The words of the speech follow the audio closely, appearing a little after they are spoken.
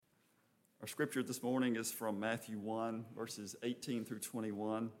Our scripture this morning is from Matthew 1, verses 18 through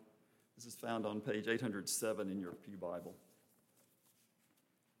 21. This is found on page 807 in your Pew Bible.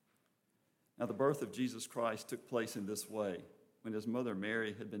 Now, the birth of Jesus Christ took place in this way. When his mother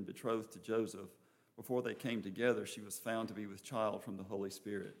Mary had been betrothed to Joseph, before they came together, she was found to be with child from the Holy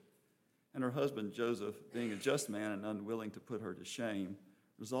Spirit. And her husband Joseph, being a just man and unwilling to put her to shame,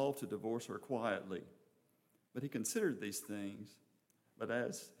 resolved to divorce her quietly. But as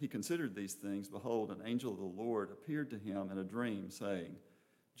he considered these things, behold, an angel of the Lord appeared to him in a dream, saying,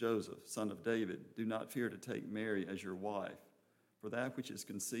 Joseph, son of David, do not fear to take Mary as your wife, for that which is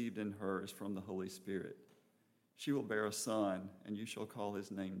conceived in her is from the Holy Spirit. She will bear a son, and you shall call his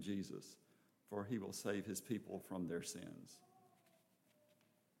name Jesus, for he will save his people from their sins.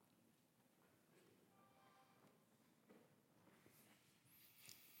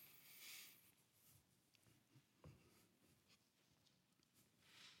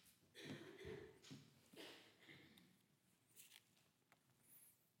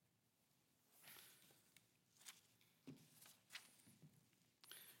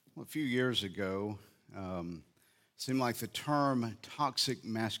 Well, a few years ago, seemed like the term toxic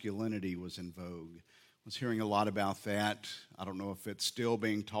masculinity was in vogue. I was hearing a lot about that. I don't know if it's still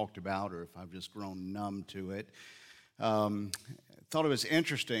being talked about or if I've just grown numb to it. Thought it was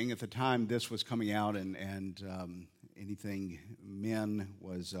interesting at the time this was coming out and anything men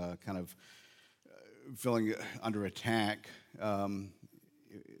was kind of feeling under attack.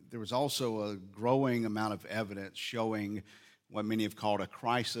 There was also a growing amount of evidence showing what many have called a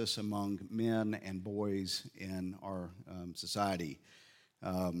crisis among men and boys in our society.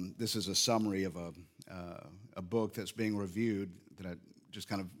 This is a summary of a book that's being reviewed that just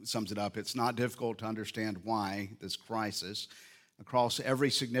kind of sums it up. It's not difficult to understand why this crisis, across every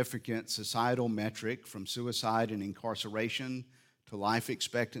significant societal metric, from suicide and incarceration to life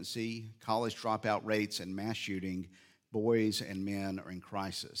expectancy, college dropout rates, and mass shooting, boys and men are in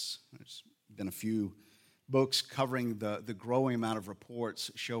crisis. There's been a few books covering the growing amount of reports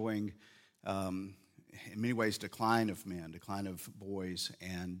showing, in many ways, decline of men, decline of boys,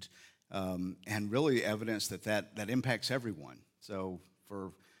 and really evidence that impacts everyone. So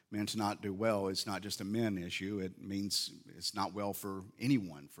for men to not do well, it's not just a men issue. It means it's not well for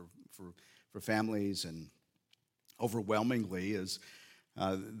anyone, for families, and overwhelmingly is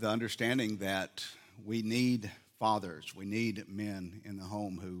the understanding that we need fathers, we need men in the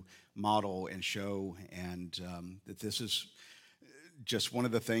home who model and show, and that this is just one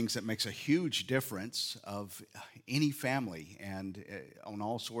of the things that makes a huge difference of any family, and on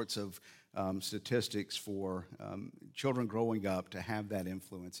all sorts of statistics for children growing up to have that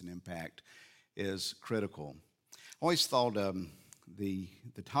influence and impact is critical. I always thought the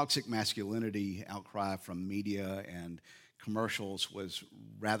toxic masculinity outcry from media and commercials was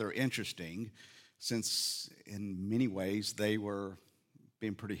rather interesting, since in many ways they were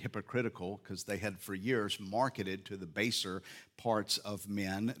being pretty hypocritical because they had for years marketed to the baser parts of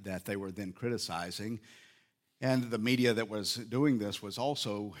men that they were then criticizing. And the media that was doing this was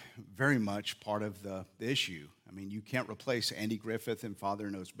also very much part of the issue. I mean, you can't replace Andy Griffith and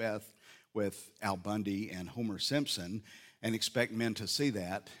Father Knows Best with Al Bundy and Homer Simpson and expect men to see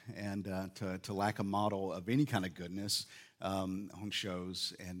that and to lack a model of any kind of goodness on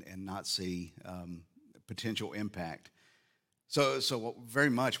shows and not see potential impact. So very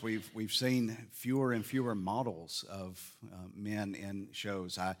much we've seen fewer and fewer models of men in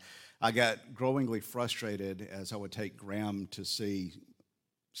shows. I got growingly frustrated as I would take Graham to see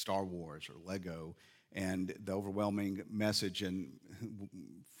Star Wars or Lego, and the overwhelming message and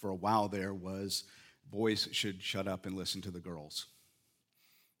for a while there was boys should shut up and listen to the girls.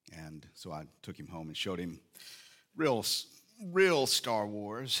 And so I took him home and showed him real Star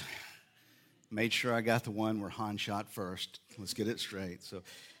Wars. Made sure I got the one where Han shot first. Let's get it straight.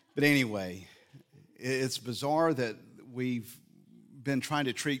 But anyway, it's bizarre that we've been trying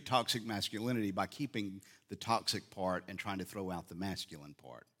to treat toxic masculinity by keeping the toxic part and trying to throw out the masculine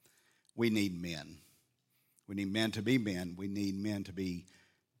part. We need men. We need men to be men. We need men to be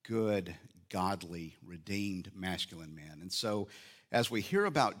good, godly, redeemed, masculine men. And so as we hear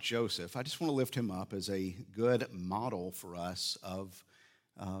about Joseph, I just want to lift him up as a good model for us of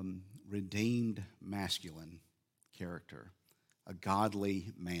redeemed masculine character, a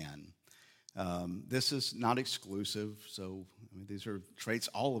godly man. This is not exclusive, so these are traits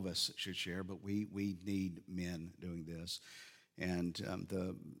all of us should share, but we need men doing this. And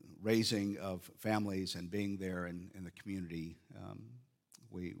the raising of families and being there in the community,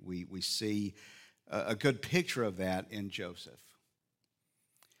 we see a good picture of that in Joseph.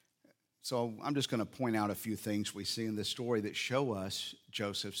 So I'm just going to point out a few things we see in this story that show us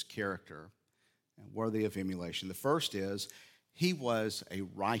Joseph's character and worthy of emulation. The first is he was a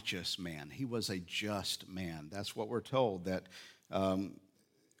righteous man. He was a just man. That's what we're told, that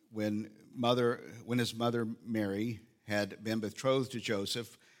when his mother Mary had been betrothed to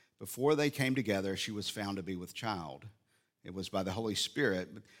Joseph, before they came together, she was found to be with child. It was by the Holy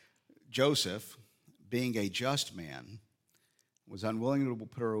Spirit. But Joseph, being a just man, was unwilling to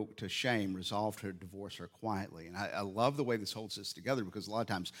put her to shame, resolved to divorce her quietly. And I love the way this holds this together, because a lot of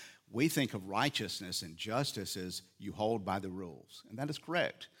times we think of righteousness and justice as you hold by the rules. And that is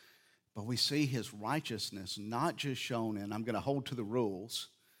correct. But we see his righteousness not just shown in, I'm going to hold to the rules.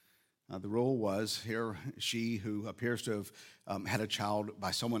 The rule was, here she who appears to have had a child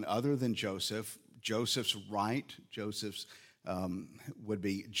by someone other than Joseph. Joseph's right. Joseph's would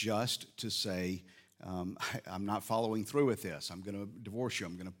be just to say, I'm not following through with this. I'm going to divorce you.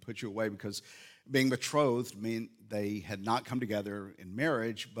 I'm going to put you away, because being betrothed meant they had not come together in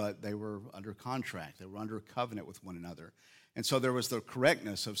marriage, but they were under contract. They were under covenant with one another. And so there was the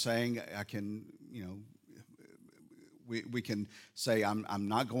correctness of saying, I can, we can say, I'm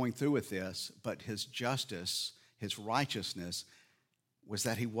not going through with this, but his justice, his righteousness was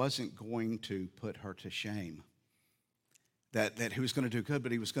that he wasn't going to put her to shame. That he was going to do good,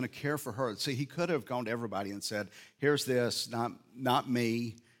 but he was going to care for her. See, he could have gone to everybody and said, here's this, not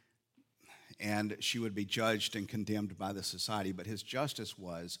me, and she would be judged and condemned by the society. But his justice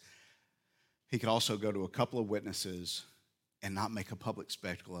was, he could also go to a couple of witnesses and not make a public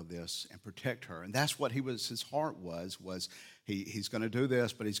spectacle of this and protect her. And that's what his heart was he's going to do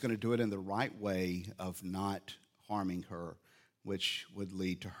this, but he's going to do it in the right way of not harming her, which would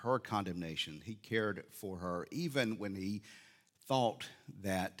lead to her condemnation. He cared for her even when he thought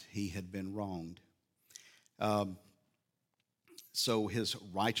that he had been wronged. So his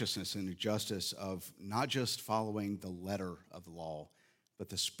righteousness and justice of not just following the letter of the law, but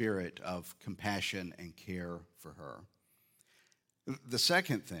the spirit of compassion and care for her. The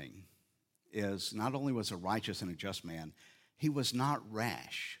second thing is, not only was a righteous and a just man, he was not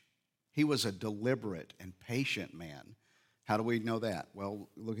rash. He was a deliberate and patient man. How do we know that? Well,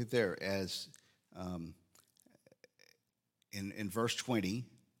 look at there, as in verse 20,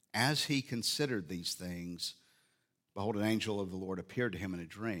 as he considered these things, behold, an angel of the Lord appeared to him in a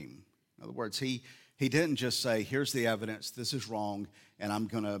dream. In other words, he didn't just say, here's the evidence, this is wrong, and I'm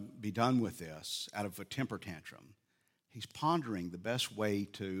going to be done with this out of a temper tantrum. He's pondering the best way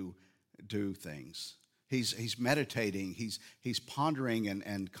to do things. He's meditating, he's pondering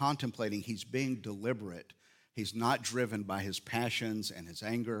and contemplating, he's being deliberate. He's not driven by his passions and his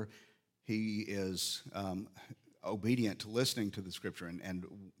anger. He is obedient to listening to the scripture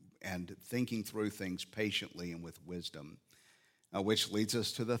and thinking through things patiently and with wisdom, which leads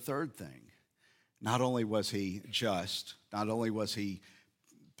us to the third thing. Not only was he just, not only was he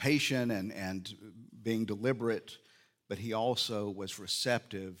patient and being deliberate, but he also was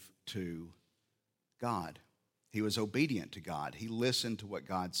receptive to God. He was obedient to God. He listened to what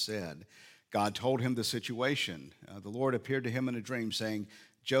God said. God told him the situation. The Lord appeared to him in a dream saying,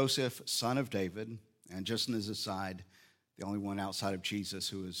 Joseph, son of David, and just as an aside, the only one outside of Jesus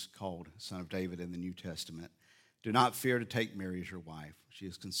who is called son of David in the New Testament, do not fear to take Mary as your wife. She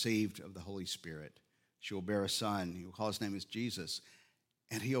is conceived of the Holy Spirit. She will bear a son. He will call his name is Jesus,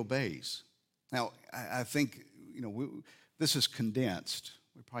 and he obeys. Now, I think, this is condensed.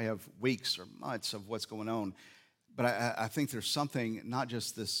 We probably have weeks or months of what's going on, but I think there's something, not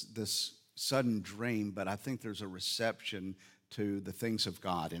just this sudden dream, but I think there's a reception to the things of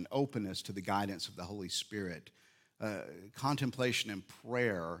God and openness to the guidance of the Holy Spirit, contemplation and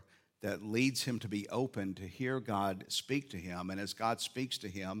prayer that leads him to be open to hear God speak to him. And as God speaks to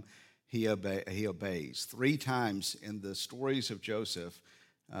him, he obeys. 3 times in the stories of Joseph,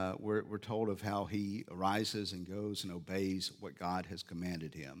 we're told of how he arises and goes and obeys what God has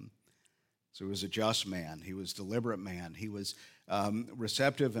commanded him. So he was a just man. He was a deliberate man. He was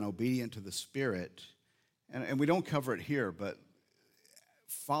receptive and obedient to the Spirit. And we don't cover it here, but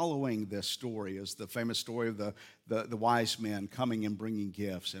following this story is the famous story of the wise men coming and bringing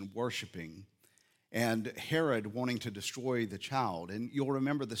gifts and worshiping, and Herod wanting to destroy the child. And you'll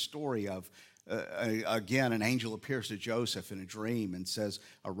remember the story of, again, an angel appears to Joseph in a dream and says,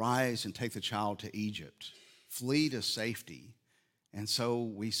 arise and take the child to Egypt. Flee to safety. And so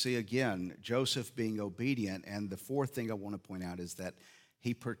we see again Joseph being obedient. And the fourth thing I want to point out is that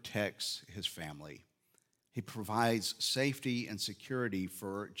he protects his family. He provides safety and security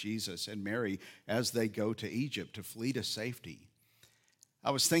for Jesus and Mary as they go to Egypt to flee to safety.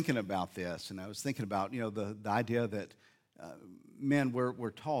 I was thinking about this, and I was thinking about, the idea that men,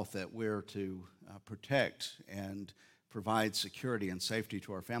 we're taught that we're to protect and provide security and safety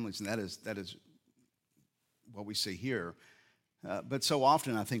to our families, and that is what we see here. But so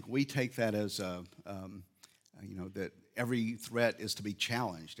often, I think we take that as that every threat is to be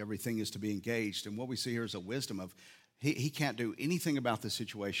challenged, everything is to be engaged, and what we see here is a wisdom of he can't do anything about the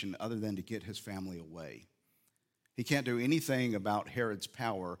situation other than to get his family away. He can't do anything about Herod's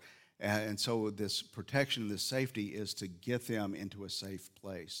power, and so this protection, this safety is to get them into a safe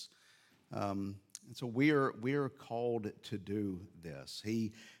place. And so we are called to do this.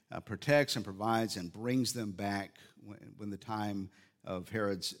 He protects and provides and brings them back when the time of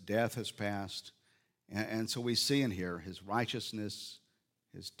Herod's death has passed. And so we see in here his righteousness,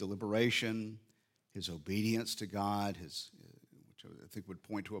 his deliberation, his obedience to God, which I think would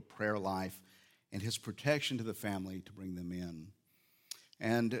point to a prayer life, and his protection to the family to bring them in.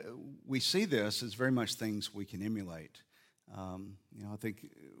 And we see this as very much things we can emulate. I think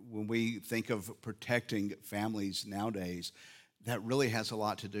when we think of protecting families nowadays, that really has a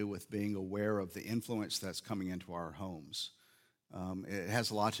lot to do with being aware of the influence that's coming into our homes. It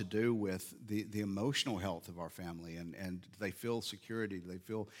has a lot to do with the emotional health of our family, and do they feel security? Do they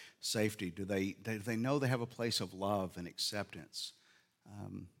feel safety? Do they know they have a place of love and acceptance?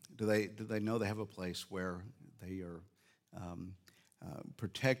 Do they know they have a place where they are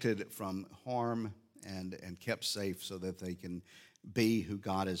protected from harm and kept safe so that they can be who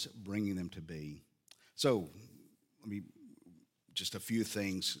God is bringing them to be? So just a few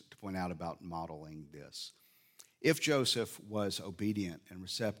things to point out about modeling this. If Joseph was obedient and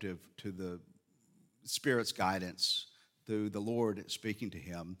receptive to the Spirit's guidance through the Lord speaking to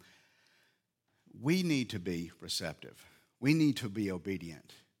him, we need to be receptive. We need to be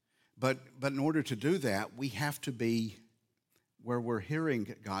obedient. But in order to do that, we have to be where we're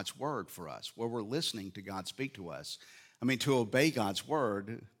hearing God's word for us, where we're listening to God speak to us. To obey God's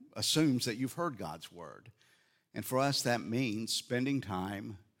word assumes that you've heard God's word. And for us, that means spending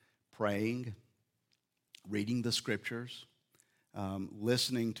time praying, reading the scriptures,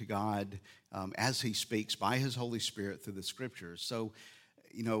 listening to God as he speaks by his Holy Spirit through the scriptures. So,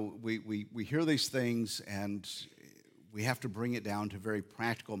 we hear these things and we have to bring it down to very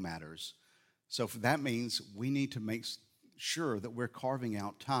practical matters. So that means we need to make sure that we're carving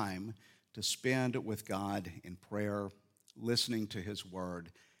out time to spend with God in prayer, listening to his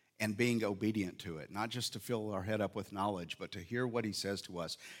word, and being obedient to it, not just to fill our head up with knowledge, but to hear what he says to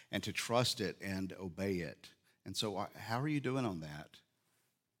us and to trust it and obey it. And so how are you doing on that?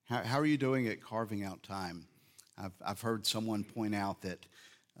 How are you doing at carving out time? I've heard someone point out that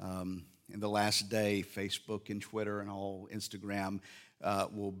in the last day, Facebook and Twitter and all Instagram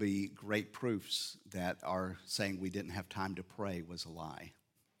will be great proofs that our saying we didn't have time to pray was a lie.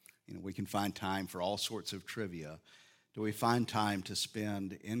 We can find time for all sorts of trivia. Do we find time to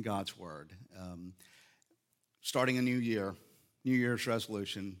spend in God's word? Starting a new year, New Year's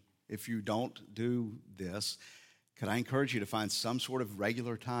resolution, if you don't do this, could I encourage you to find some sort of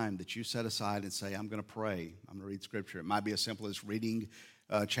regular time that you set aside and say, I'm going to pray, I'm going to read Scripture. It might be as simple as reading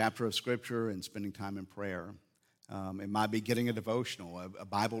a chapter of Scripture and spending time in prayer. It might be getting a devotional, a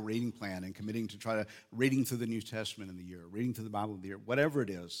Bible reading plan, and committing to try to reading through the New Testament in the year, reading through the Bible in the year, whatever it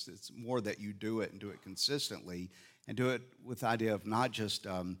is. It's more that you do it and do it consistently and do it with the idea of not just,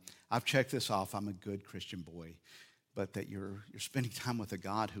 I've checked this off, I'm a good Christian boy, but that you're spending time with a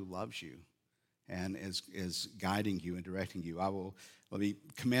God who loves you and is guiding you and directing you. Let me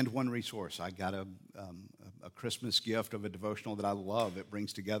commend one resource. I got a Christmas gift of a devotional that I love. It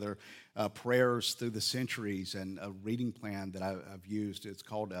brings together prayers through the centuries and a reading plan that I've used. It's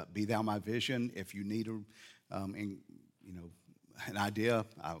called Be Thou My Vision. If you need an idea,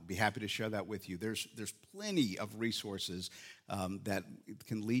 I'll be happy to share that with you. There's plenty of resources that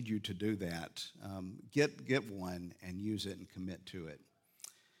can lead you to do that. Get one and use it and commit to it.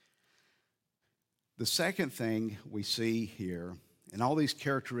 The second thing we see here, in all these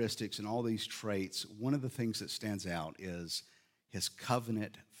characteristics and all these traits, one of the things that stands out is his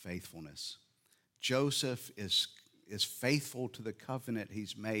covenant faithfulness. Joseph is faithful to the covenant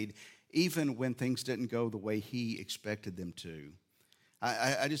he's made, even when things didn't go the way he expected them to.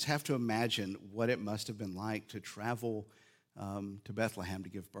 I just have to imagine what it must have been like to travel to Bethlehem to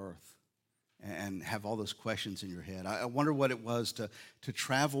give birth and have all those questions in your head. I wonder what it was to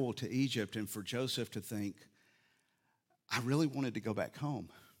travel to Egypt and for Joseph to think, I really wanted to go back home.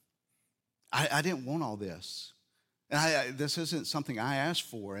 I didn't want all this. And this isn't something I asked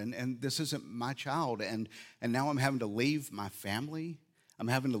for, and this isn't my child, and now I'm having to leave my family. I'm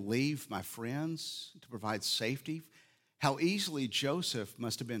having to leave my friends to provide safety. How easily Joseph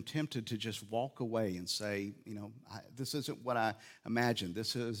must have been tempted to just walk away and say, this isn't what I imagined.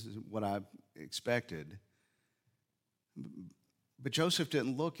 This is what I expected. But Joseph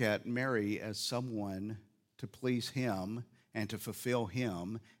didn't look at Mary as someone to please him and to fulfill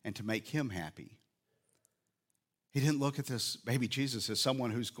him and to make him happy. He didn't look at this baby Jesus as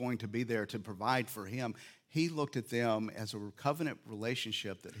someone who's going to be there to provide for him. He looked at them as a covenant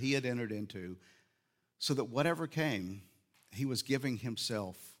relationship that he had entered into so that whatever came, he was giving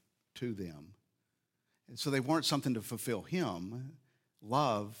himself to them. And so they weren't something to fulfill him.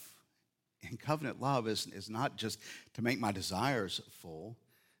 Love and covenant love is not just to make my desires full,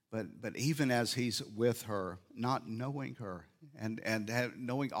 but even as he's with her, not knowing her and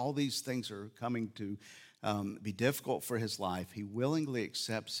knowing all these things are coming to be difficult for his life, he willingly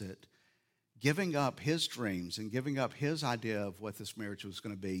accepts it, giving up his dreams and giving up his idea of what this marriage was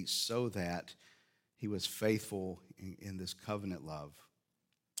going to be so that he was faithful in this covenant love,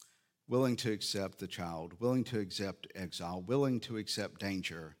 willing to accept the child, willing to accept exile, willing to accept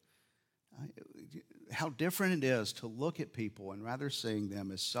danger. How different it is to look at people and rather seeing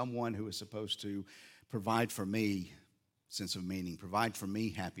them as someone who is supposed to provide for me sense of meaning, provide for me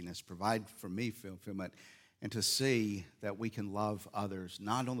happiness, provide for me fulfillment, and to see that we can love others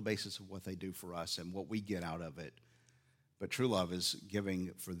not on the basis of what they do for us and what we get out of it, but true love is giving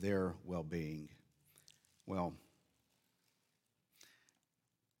for their well-being. Well,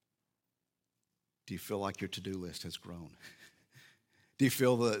 do you feel like your to-do list has grown? Do you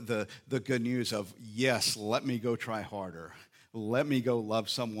feel the good news of, yes, let me go try harder. Let me go love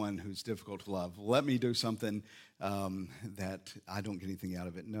someone who's difficult to love. Let me do something that I don't get anything out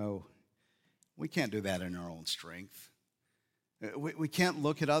of it. No, we can't do that in our own strength. We can't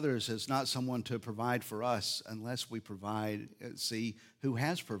look at others as not someone to provide for us unless we see who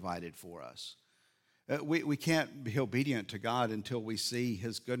has provided for us. We can't be obedient to God until we see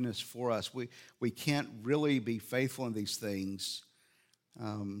his goodness for us. We can't really be faithful in these things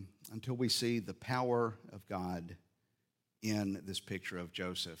until we see the power of God in this picture of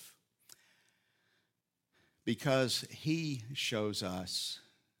Joseph. Because he shows us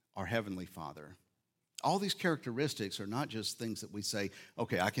our Heavenly Father. All these characteristics are not just things that we say,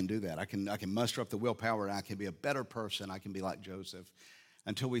 okay, I can do that. I can muster up the willpower and I can be a better person. I can be like Joseph.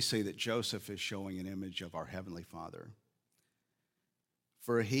 Until we see that Joseph is showing an image of our Heavenly Father.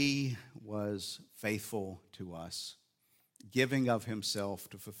 For he was faithful to us, giving of himself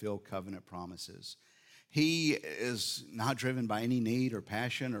to fulfill covenant promises. He is not driven by any need or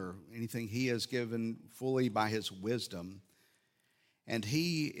passion or anything. He is given fully by his wisdom. And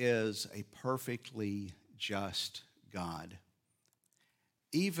he is a perfectly just God.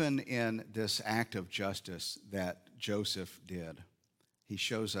 Even in this act of justice that Joseph did, he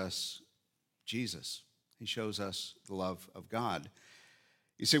shows us Jesus. He shows us the love of God.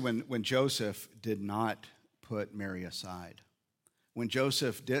 You see, when Joseph did not put Mary aside, when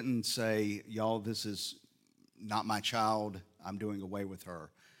Joseph didn't say, y'all, this is not my child, I'm doing away with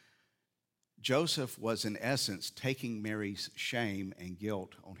her, Joseph was in essence taking Mary's shame and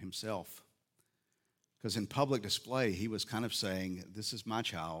guilt on himself. Because in public display, he was kind of saying, this is my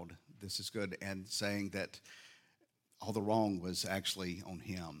child, this is good, and saying that all the wrong was actually on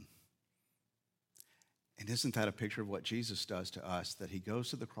him. And isn't that a picture of what Jesus does to us? That he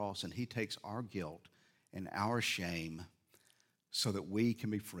goes to the cross and he takes our guilt and our shame so that we can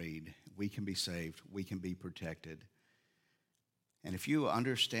be freed, we can be saved, we can be protected. And if you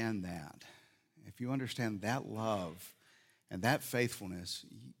understand that, if you understand that love and that faithfulness,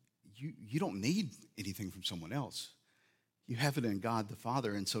 you don't need anything from someone else. You have it in God the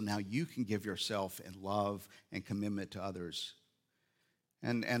Father, and so now you can give yourself in love and commitment to others.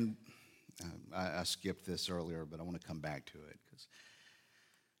 And I skipped this earlier, but I want to come back to it because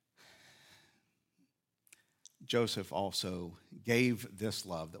Joseph also gave this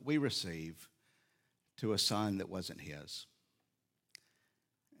love that we receive to a son that wasn't his.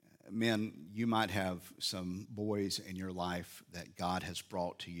 Men, you might have some boys in your life that God has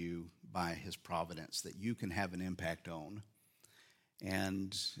brought to you by his providence that you can have an impact on.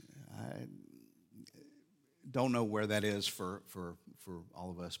 And I don't know where that is for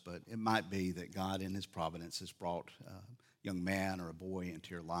all of us, but it might be that God in his providence has brought a young man or a boy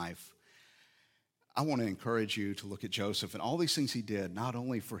into your life. I want to encourage you to look at Joseph and all these things he did, not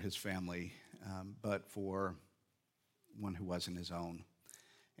only for his family, but for one who wasn't his own.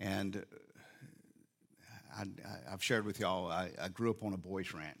 And I've shared with y'all, I grew up on a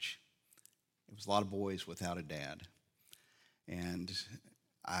boys' ranch. It was a lot of boys without a dad. And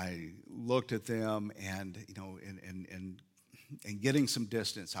I looked at them and, in getting some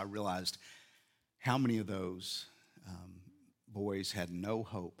distance, I realized how many of those boys had no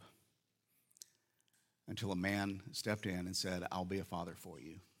hope until a man stepped in and said, "I'll be a father for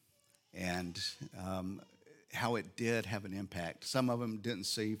you." And how it did have an impact. Some of them didn't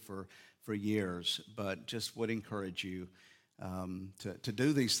see for years, but just would encourage you to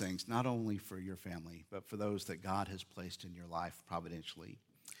do these things, not only for your family, but for those that God has placed in your life providentially.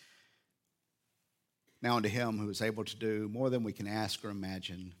 Now unto him who is able to do more than we can ask or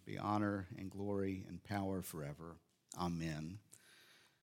imagine, be honor and glory and power forever. Amen.